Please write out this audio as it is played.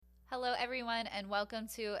Hello, everyone, and welcome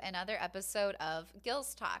to another episode of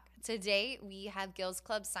Gills Talk. Today, we have Gills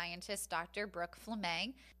Club scientist Dr. Brooke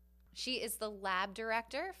Fleming. She is the lab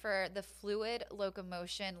director for the Fluid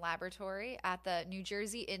Locomotion Laboratory at the New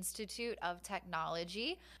Jersey Institute of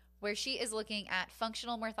Technology, where she is looking at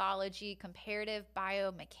functional morphology, comparative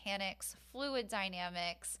biomechanics, fluid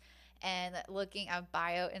dynamics, and looking at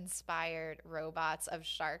bio-inspired robots of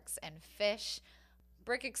sharks and fish.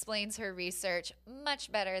 Brooke explains her research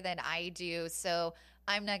much better than I do, so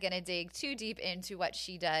I'm not going to dig too deep into what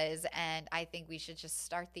she does, and I think we should just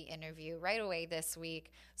start the interview right away this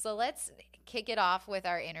week. So let's kick it off with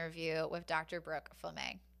our interview with Dr. Brooke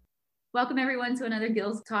Fleming. Welcome, everyone, to another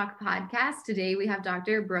Gills Talk podcast. Today we have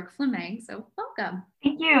Dr. Brooke Fleming, so welcome.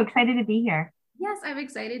 Thank you. Excited to be here. Yes, I'm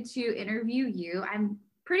excited to interview you. I'm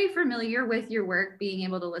pretty familiar with your work, being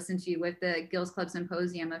able to listen to you with the Gills Club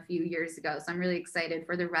Symposium a few years ago. So I'm really excited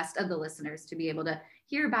for the rest of the listeners to be able to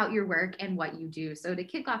hear about your work and what you do. So to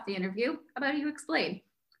kick off the interview, how about you explain,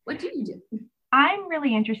 what do you do? I'm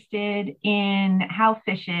really interested in how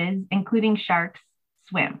fishes, including sharks,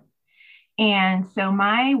 swim. And so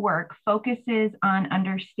my work focuses on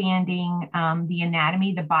understanding the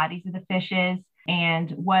anatomy, the bodies of the fishes,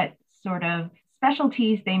 and what sort of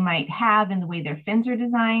specialties they might have in the way their fins are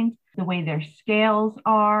designed, the way their scales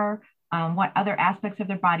are, what other aspects of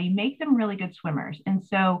their body make them really good swimmers. And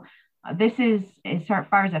so this is, as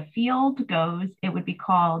far as a field goes, it would be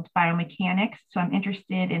called biomechanics. So I'm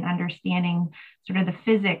interested in understanding sort of the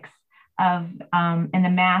physics of and the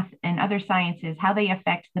math and other sciences, how they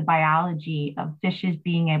affect the biology of fishes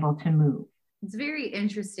being able to move. It's very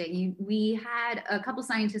interesting. We had a couple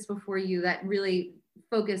scientists before you that really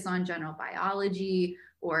focus on general biology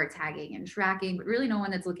or tagging and tracking, but really no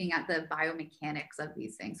one that's looking at the biomechanics of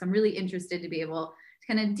these things. So I'm really interested to be able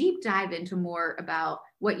to kind of deep dive into more about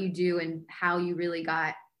what you do and how you really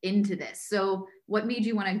got into this. So what made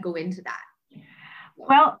you want to go into that?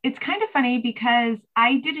 Well, it's kind of funny because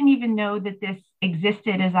I didn't even know that this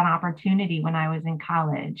existed as an opportunity when I was in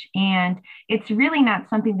college. And it's really not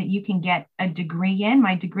something that you can get a degree in.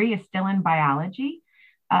 My degree is still in biology.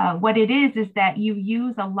 What it is that you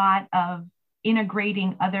use a lot of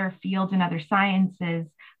integrating other fields and other sciences,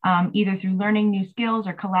 either through learning new skills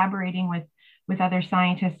or collaborating with other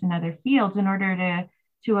scientists in other fields in order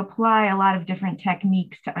to apply a lot of different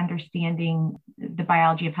techniques to understanding the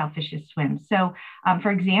biology of how fishes swim. So,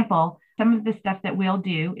 for example, some of the stuff that we'll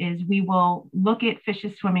do is we will look at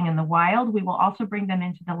fishes swimming in the wild. We will also bring them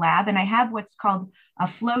into the lab. And I have what's called a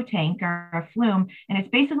flow tank or a flume, and it's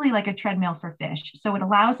basically like a treadmill for fish. So it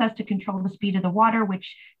allows us to control the speed of the water,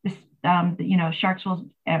 which sharks will,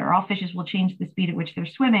 or all fishes will change the speed at which they're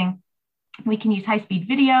swimming. We can use high-speed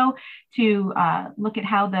video to look at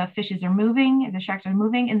how the fishes are moving, the sharks are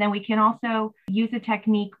moving. And then we can also use a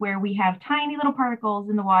technique where we have tiny little particles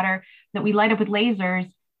in the water that we light up with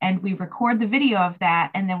lasers, and we record the video of that.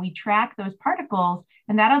 And then we track those particles.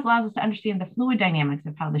 And that allows us to understand the fluid dynamics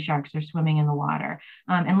of how the sharks are swimming in the water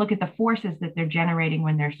and look at the forces that they're generating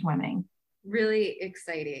when they're swimming. Really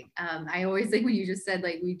exciting. I always think when you just said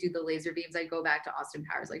like we do the laser beams, I go back to Austin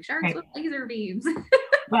Powers, like sharks with laser beams.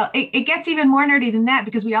 Well, it gets even more nerdy than that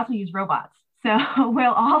because we also use robots. So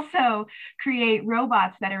we'll also create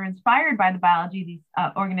robots that are inspired by the biology of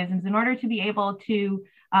these organisms in order to be able to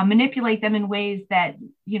manipulate them in ways that,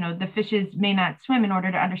 the fishes may not swim, in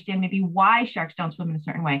order to understand maybe why sharks don't swim in a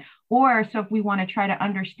certain way. Or so if we want to try to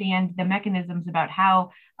understand the mechanisms about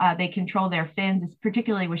how they control their fins,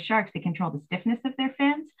 particularly with sharks, they control the stiffness of their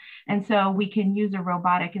fins. And so we can use a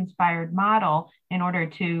robotic inspired model in order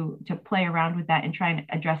to play around with that and try and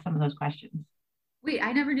address some of those questions. Wait,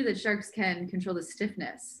 I never knew that sharks can control the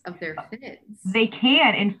stiffness of their fins. They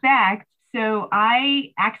can. In fact, so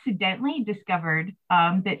I accidentally discovered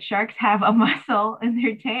that sharks have a muscle in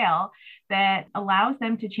their tail that allows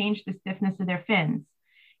them to change the stiffness of their fins.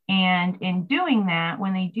 And in doing that,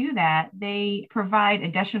 when they do that, they provide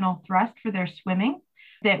additional thrust for their swimming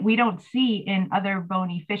that we don't see in other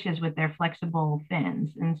bony fishes with their flexible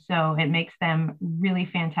fins. And so it makes them really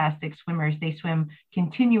fantastic swimmers. They swim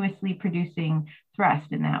continuously producing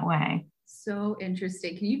thrust in that way. So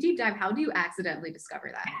interesting. Can you deep dive? How do you accidentally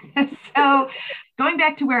discover that? So going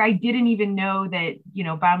back to where I didn't even know that,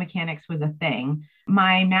 biomechanics was a thing,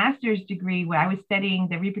 my master's degree, where I was studying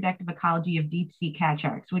the reproductive ecology of deep sea cat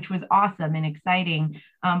sharks, which was awesome and exciting.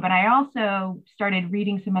 But I also started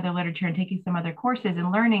reading some other literature and taking some other courses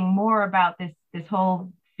and learning more about this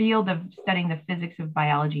whole field of studying the physics of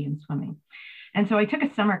biology and swimming. And so I took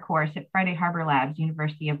a summer course at Friday Harbor Labs,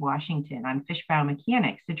 University of Washington, on fish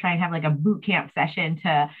biomechanics to try and have like a boot camp session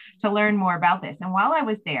to learn more about this. And while I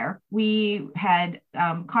was there, we had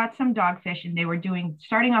caught some dogfish, and they were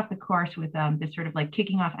starting off the course with this sort of like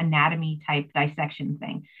kicking off anatomy type dissection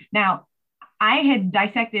thing. Now, I had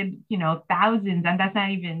dissected, thousands, and that's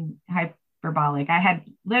not even hyperbolic. I had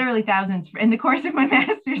literally thousands in the course of my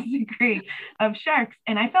master's degree of sharks,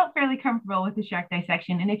 and I felt fairly comfortable with the shark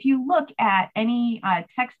dissection. And if you look at any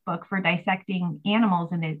textbook for dissecting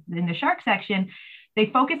animals in the shark section, they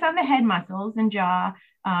focus on the head muscles and jaw,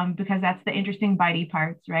 because that's the interesting bitey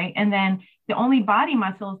parts, right? And then the only body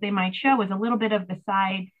muscles they might show is a little bit of the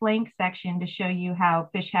side flank section to show you how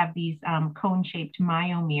fish have these cone-shaped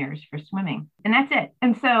myomeres for swimming. And that's it.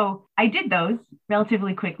 And so I did those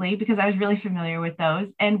relatively quickly because I was really familiar with those,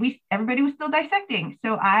 and everybody was still dissecting.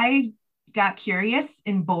 So I got curious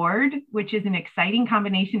and bored, which is an exciting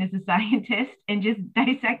combination as a scientist, and just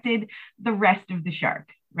dissected the rest of the shark,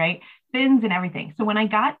 right? Fins and everything. So when I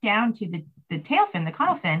got down to the tail fin, the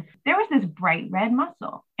caudal fin, there was this bright red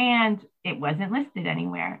muscle, and it wasn't listed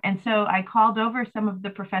anywhere. And so I called over some of the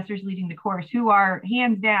professors leading the course, who are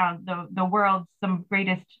hands down the world's some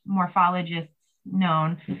greatest morphologists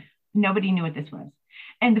known. Nobody knew what this was.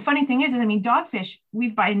 And the funny thing is, I mean, dogfish,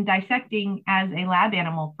 we've been dissecting as a lab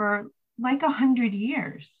animal for like 100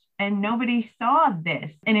 years, and nobody saw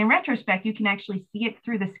this. And in retrospect, you can actually see it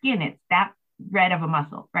through the skin. It's that red of a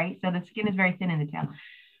muscle, right? So the skin is very thin in the tail.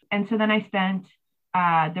 And so then I spent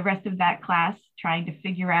the rest of that class trying to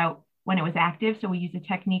figure out when it was active. So we use a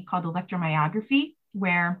technique called electromyography,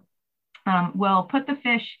 where we'll put the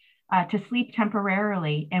fish to sleep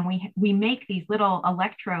temporarily, and we make these little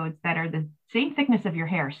electrodes that are the same thickness of your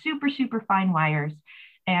hair, super, super fine wires,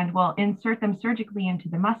 and we'll insert them surgically into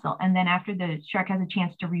the muscle. And then after the shark has a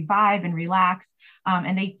chance to revive and relax,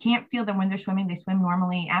 and they can't feel them when they're swimming, they swim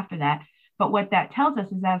normally after that. But what that tells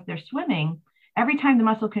us is as they're swimming, every time the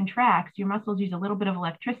muscle contracts, your muscles use a little bit of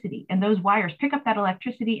electricity, and those wires pick up that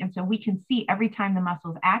electricity. And so we can see every time the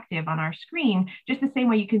muscle is active on our screen, just the same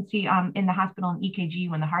way you can see in the hospital in EKG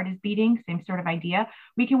when the heart is beating, same sort of idea.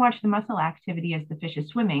 We can watch the muscle activity as the fish is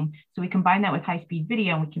swimming. So we combine that with high-speed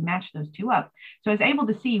video, and we can match those two up. So I was able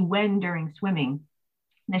to see when during swimming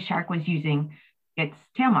the shark was using its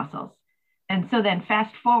tail muscles. And so then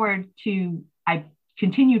fast forward to, I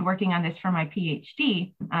continued working on this for my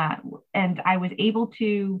PhD, and I was able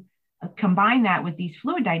to combine that with these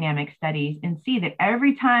fluid dynamic studies and see that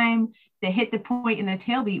every time they hit the point in the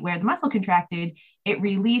tail beat where the muscle contracted, it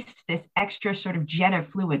released this extra sort of jet of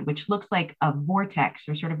fluid, which looks like a vortex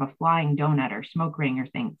or sort of a flying donut or smoke ring or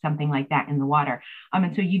something like that in the water.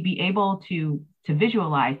 And so you'd be able to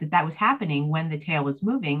visualize that was happening when the tail was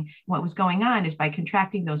moving. What was going on is by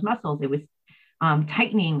contracting those muscles, it was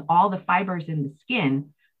tightening all the fibers in the skin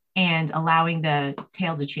and allowing the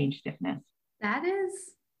tail to change stiffness. That is,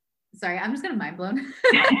 sorry, I'm just kind of mind blown.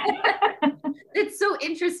 It's so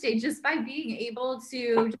interesting just by being able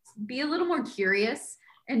to just be a little more curious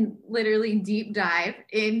and literally deep dive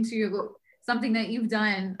into something that you've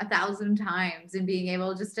done 1,000 times, and being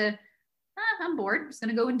able just to, I'm bored, I'm just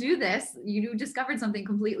going to go and do this. You discovered something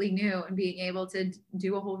completely new, and being able to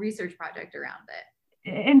do a whole research project around it.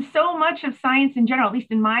 And so much of science in general, at least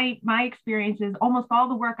in my experiences, almost all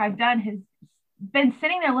the work I've done has been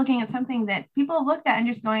sitting there looking at something that people have looked at and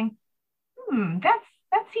just going,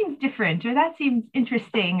 that seems different, or that seems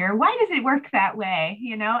interesting, or why does it work that way?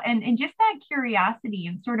 And just that curiosity,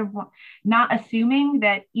 and sort of not assuming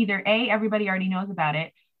that either A, everybody already knows about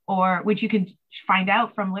it, or which you can find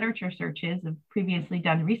out from literature searches of previously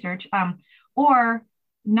done research, or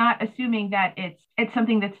not assuming that it's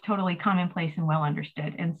something that's totally commonplace and well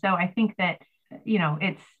understood. And so I think that,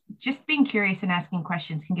 it's just being curious and asking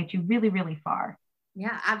questions can get you really, really far.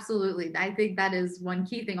 Yeah, absolutely. I think that is one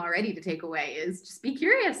key thing already to take away, is just be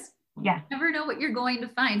curious. Yeah. You never know what you're going to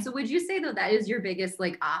find. So would you say though, that is your biggest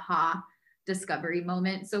aha discovery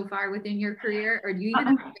moment so far within your career? Or do you even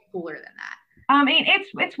have something cooler than that?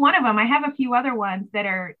 It's one of them. I have a few other ones that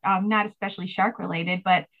are not especially shark related,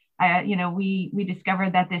 but we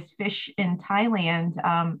discovered that this fish in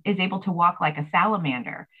Thailand is able to walk like a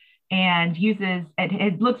salamander, and uses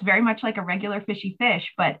it looks very much like a regular fishy fish,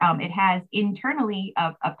 but it has internally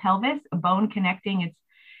a pelvis, a bone connecting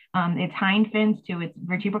its hind fins to its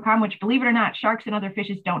vertebral column, which, believe it or not, sharks and other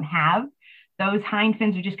fishes don't have. Those hind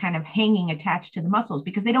fins are just kind of hanging attached to the muscles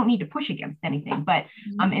because they don't need to push against anything. But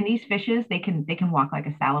in these fishes, they can walk like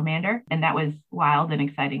a salamander, and that was wild and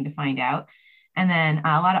exciting to find out. And then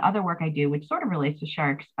a lot of other work I do, which sort of relates to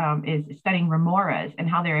sharks, is studying remoras and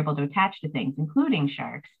how they're able to attach to things, including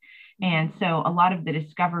sharks. And so a lot of the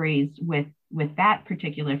discoveries with with that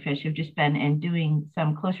particular fish have just been in doing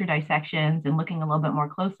some closer dissections and looking a little bit more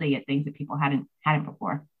closely at things that people hadn't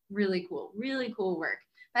before. Really cool work.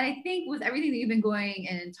 But I think with everything that you've been going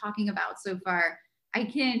and talking about so far, I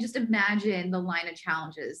can just imagine the line of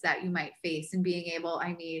challenges that you might face in being able,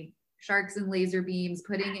 I mean, sharks and laser beams,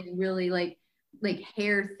 putting in really like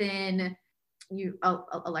hair thin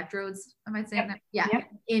electrodes, am I saying that? Yeah.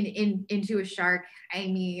 Yep. Into a shark. I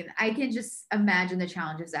mean, I can just imagine the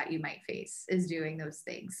challenges that you might face is doing those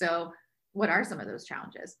things. So what are some of those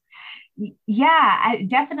challenges? Yeah,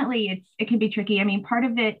 definitely it can be tricky. I mean, part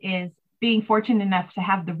of it is being fortunate enough to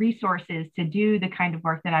have the resources to do the kind of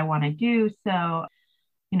work that I want to do. So,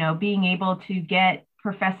 being able to get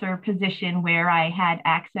professor position where I had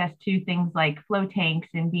access to things like flow tanks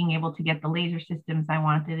and being able to get the laser systems I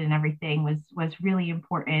wanted and everything was really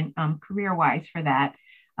important career-wise for that.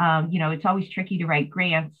 It's always tricky to write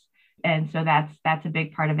grants. And so that's a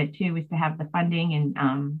big part of it too, is to have the funding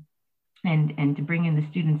and to bring in the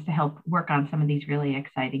students to help work on some of these really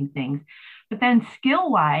exciting things. But then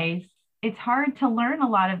skill-wise, it's hard to learn a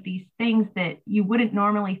lot of these things that you wouldn't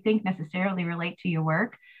normally think necessarily relate to your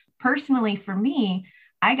work. Personally, for me,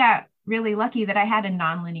 I got really lucky that I had a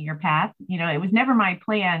nonlinear path. It was never my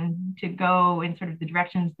plan to go in sort of the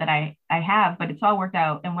directions that I have, but it's all worked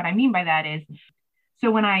out. And what I mean by that is,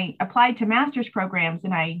 so when I applied to master's programs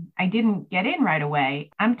and I didn't get in right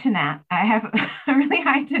away, I have a really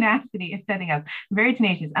high tenacity at setting up, very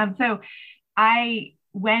tenacious. So I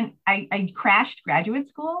crashed graduate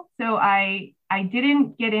school. So I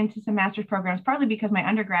didn't get into some master's programs, partly because my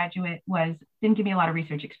undergraduate didn't give me a lot of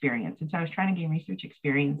research experience. And so I was trying to gain research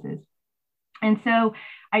experiences. And so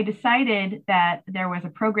I decided that there was a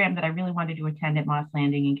program that I really wanted to attend at Moss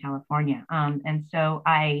Landing in California. And so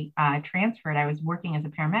I transferred. I was working as a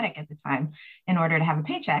paramedic at the time in order to have a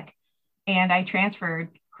paycheck. And I transferred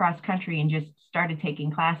cross country and just started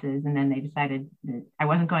taking classes. And then they decided that I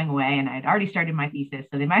wasn't going away and I had already started my thesis.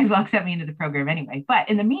 So they might as well accept me into the program anyway. But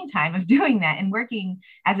in the meantime of doing that and working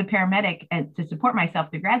as a paramedic to support myself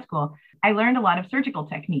through grad school, I learned a lot of surgical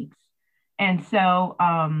techniques. And so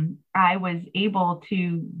I was able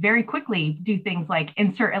to very quickly do things like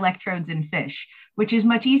insert electrodes in fish, which is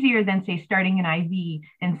much easier than, say, starting an IV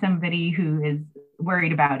in somebody who is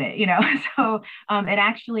worried about it, So it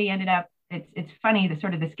actually ended up, it's funny, the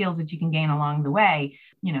sort of the skills that you can gain along the way,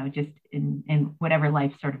 just in whatever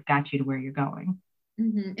life sort of got you to where you're going.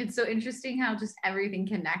 Mm-hmm. It's so interesting how just everything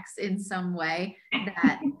connects in some way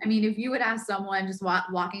that, I mean, if you would ask someone just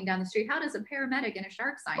walking down the street, how does a paramedic and a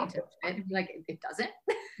shark scientist fit? And be like, it doesn't.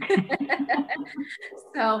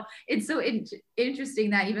 So it's so interesting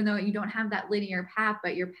that even though you don't have that linear path,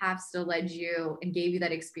 but your path still led you and gave you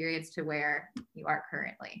that experience to where you are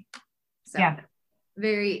currently. So yeah.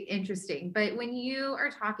 Very interesting. But when you are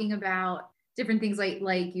talking about different things,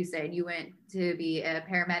 like you said, you went to be a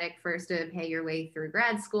paramedic first to pay your way through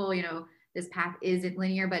grad school, this path isn't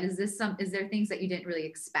linear, but is there things that you didn't really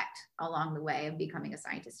expect along the way of becoming a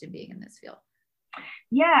scientist and being in this field?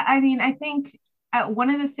 Yeah, I mean, I think one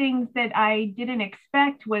of the things that I didn't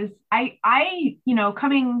expect was I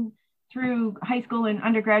coming through high school and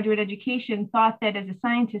undergraduate education, thought that as a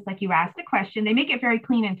scientist, like you ask a question, they make it very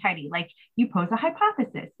clean and tidy. Like you pose a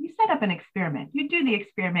hypothesis, you set up an experiment, you do the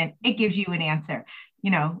experiment, it gives you an answer,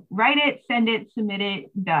 write it, send it, submit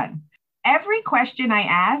it, done. Every question I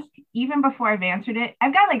ask, even before I've answered it,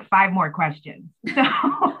 I've got like 5 more questions. So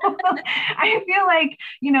I feel like,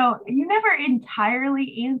 you never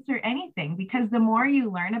entirely answer anything, because the more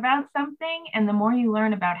you learn about something and the more you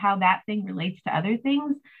learn about how that thing relates to other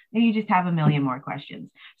things, then you just have a million more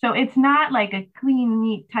questions. So it's not like a clean,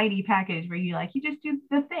 neat, tidy package where you just do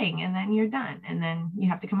the thing and then you're done. And then you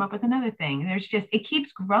have to come up with another thing. It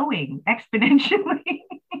keeps growing exponentially.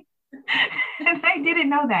 And I didn't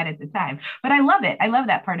know that at the time, but I love it. I love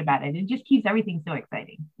that part about it. It just keeps everything so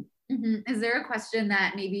exciting. Mm-hmm. Is there a question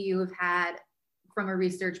that maybe you have had from a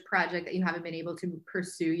research project that you haven't been able to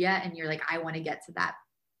pursue yet, and you're like, I want to get to that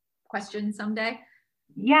question someday?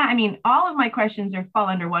 Yeah, I mean, all of my questions fall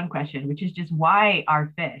under one question, which is just, why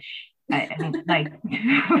are fish? I mean, like,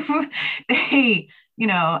 they,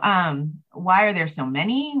 why are there so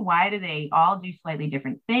many? Why do they all do slightly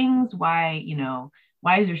different things? Why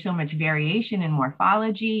is there so much variation in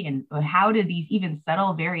morphology? And how do these even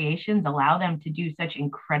subtle variations allow them to do such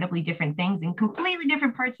incredibly different things in completely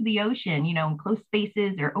different parts of the ocean, in close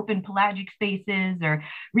spaces or open pelagic spaces or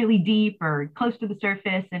really deep or close to the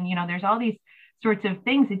surface? And, there's all these sorts of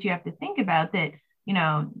things that you have to think about that,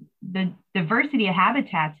 the diversity of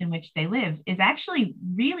habitats in which they live is actually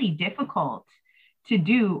really difficult to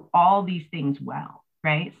do all these things well.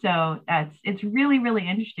 right? So it's really, really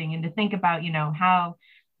interesting. And to think about, how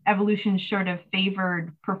evolution sort of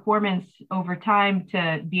favored performance over time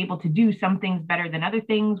to be able to do some things better than other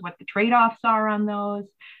things, what the trade-offs are on those.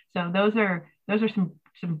 So those are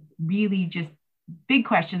some really just big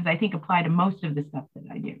questions I think apply to most of the stuff that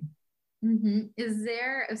I do. Is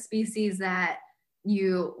there a species that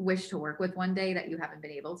you wish to work with one day that you haven't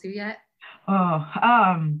been able to yet? Oh,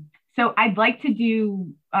 so I'd like to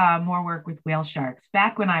do more work with whale sharks.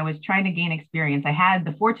 Back when I was trying to gain experience, I had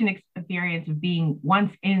the fortunate experience of being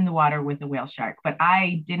once in the water with a whale shark, but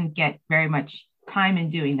I didn't get very much time in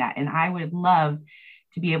doing that. And I would love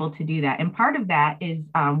to be able to do that. And part of that is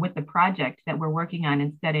with the project that we're working on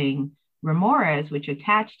in studying remoras, which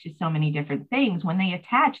attach to so many different things. When they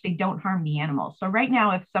attach, they don't harm the animals. So right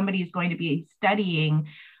now, if somebody is going to be studying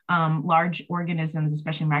large organisms,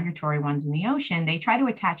 especially migratory ones in the ocean, they try to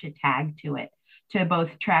attach a tag to it to both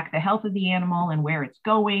track the health of the animal and where it's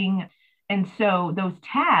going. And so those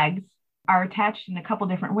tags are attached in a couple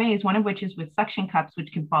different ways, one of which is with suction cups,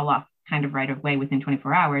 which can fall off kind of right away within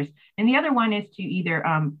 24 hours. And the other one is to either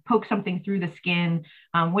poke something through the skin,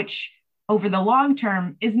 which over the long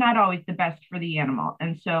term is not always the best for the animal.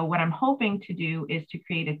 And so what I'm hoping to do is to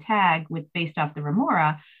create a tag based off the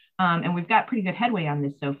remora, and we've got pretty good headway on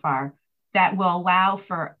this so far, that will allow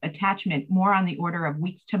for attachment more on the order of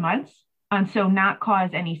weeks to months, and so not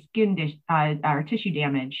cause any skin or tissue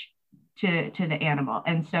damage to the animal.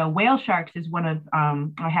 And so whale sharks is one of,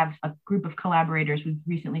 I have a group of collaborators we've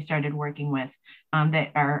recently started working with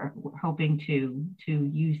that are hoping to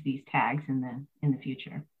use these tags in the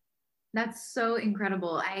future. That's so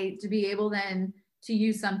incredible. To be able then to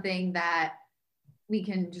use something that we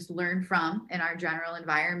can just learn from in our general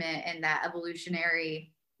environment, and that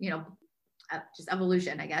evolutionary, just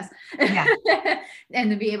evolution, I guess. Yeah. And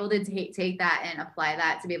to be able to take that and apply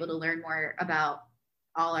that to be able to learn more about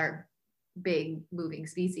all our big moving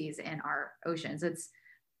species in our oceans.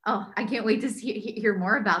 I can't wait to hear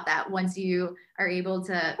more about that once you are able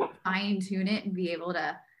to fine tune it and be able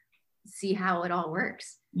to see how it all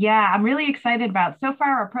works. Yeah, I'm really excited about. So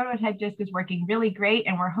far, our prototype disc is working really great,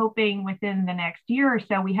 and we're hoping within the next year or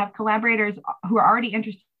so, we have collaborators who are already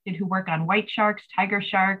interested who work on white sharks, tiger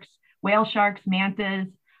sharks, whale sharks, mantas.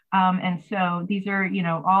 And so these are,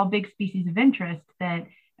 all big species of interest that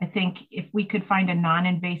I think if we could find a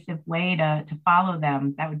non-invasive way to follow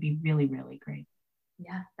them, that would be really, really great.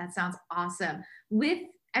 Yeah, that sounds awesome. With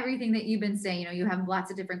everything that you've been saying, you have lots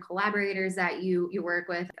of different collaborators that you work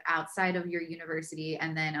with outside of your university,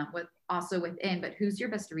 and then also within, but who's your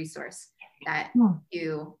best resource that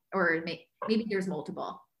or maybe there's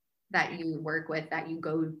multiple that you work with, that you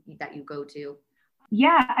go to?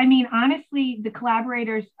 Yeah, I mean, honestly, the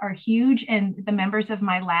collaborators are huge, and the members of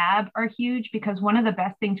my lab are huge, because one of the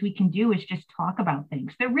best things we can do is just talk about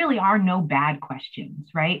things. There really are no bad questions,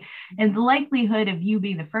 right? And the likelihood of you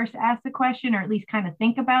being the first to ask the question, or at least kind of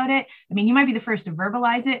think about it, I mean, you might be the first to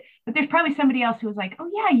verbalize it, but there's probably somebody else who was like, oh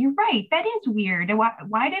yeah, you're right, that is weird. And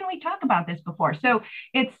why didn't we talk about this before? So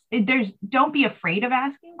don't be afraid of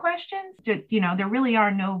asking questions. There really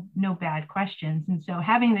are no bad questions. And so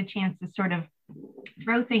having the chance to sort of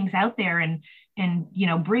throw things out there and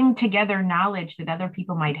bring together knowledge that other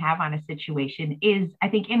people might have on a situation is, I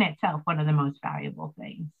think, in itself one of the most valuable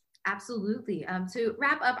things. Absolutely. To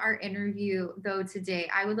wrap up our interview though today,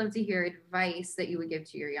 I would love to hear advice that you would give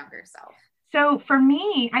to your younger self. So for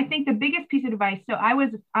me, I think the biggest piece of advice,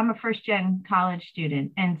 I'm a first gen college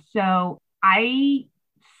student, and so I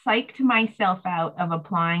psyched myself out of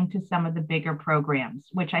applying to some of the bigger programs,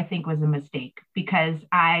 which I think was a mistake, because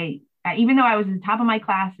even though I was at the top of my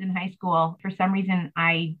class in high school, for some reason,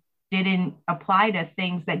 I didn't apply to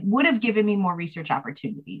things that would have given me more research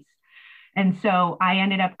opportunities. And so I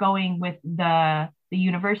ended up going with the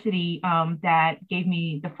university that gave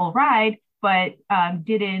me the full ride, but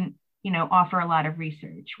didn't, offer a lot of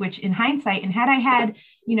research, which in hindsight, and had I had,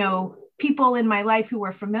 people in my life who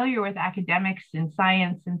were familiar with academics and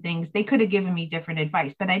science and things, they could have given me different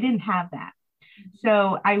advice, but I didn't have that.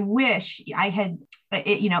 So I wish I had,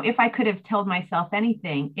 if I could have told myself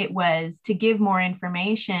anything, it was to give more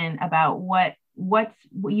information about what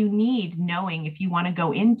you need knowing if you want to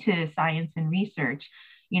go into science and research,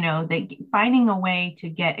 that finding a way to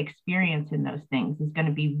get experience in those things is going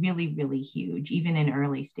to be really, really huge, even in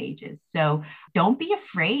early stages. So don't be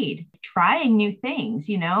afraid trying new things.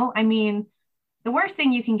 I mean, the worst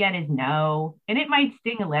thing you can get is no, and it might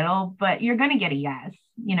sting a little, but you're going to get a yes,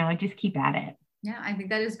 just keep at it. Yeah, I think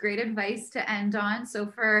that is great advice to end on. So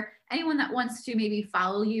for anyone that wants to maybe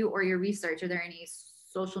follow you or your research, are there any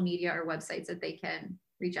social media or websites that they can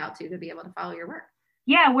reach out to be able to follow your work?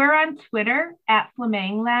 Yeah, we're on Twitter at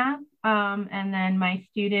Flameng Lab. And then my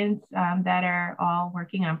students that are all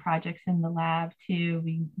working on projects in the lab too,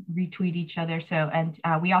 we retweet each other. So, and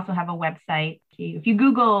we also have a website. If you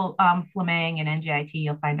Google Flameng and NJIT,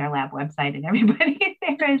 you'll find our lab website and everybody is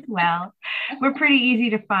there as well. We're pretty easy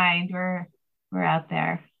to find. We're out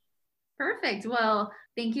there. Perfect. Well,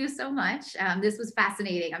 thank you so much. This was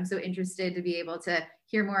fascinating. I'm so interested to be able to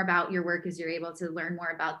hear more about your work as you're able to learn more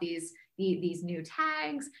about these new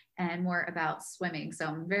tags and more about swimming. So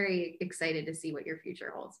I'm very excited to see what your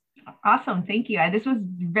future holds. Awesome. Thank you. This was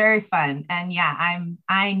very fun. And yeah,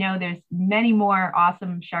 I know there's many more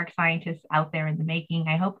awesome shark scientists out there in the making.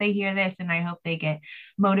 I hope they hear this and I hope they get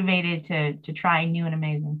motivated to try new and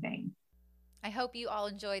amazing things. I hope you all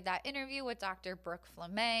enjoyed that interview with Dr. Brooke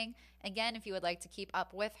Flameng. Again, if you would like to keep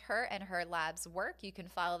up with her and her lab's work, you can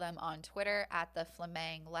follow them on Twitter at the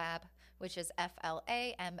Flameng Lab, which is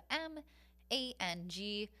FLAMMANGLAB.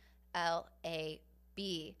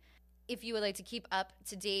 If you would like to keep up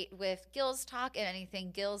to date with Gills Talk and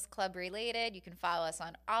anything Gills Club related, you can follow us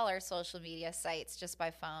on all our social media sites just by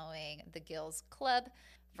following the Gills Club.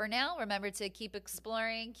 For now, remember to keep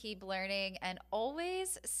exploring, keep learning, and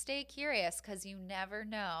always stay curious because you never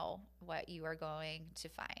know what you are going to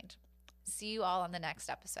find. See you all on the next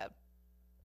episode.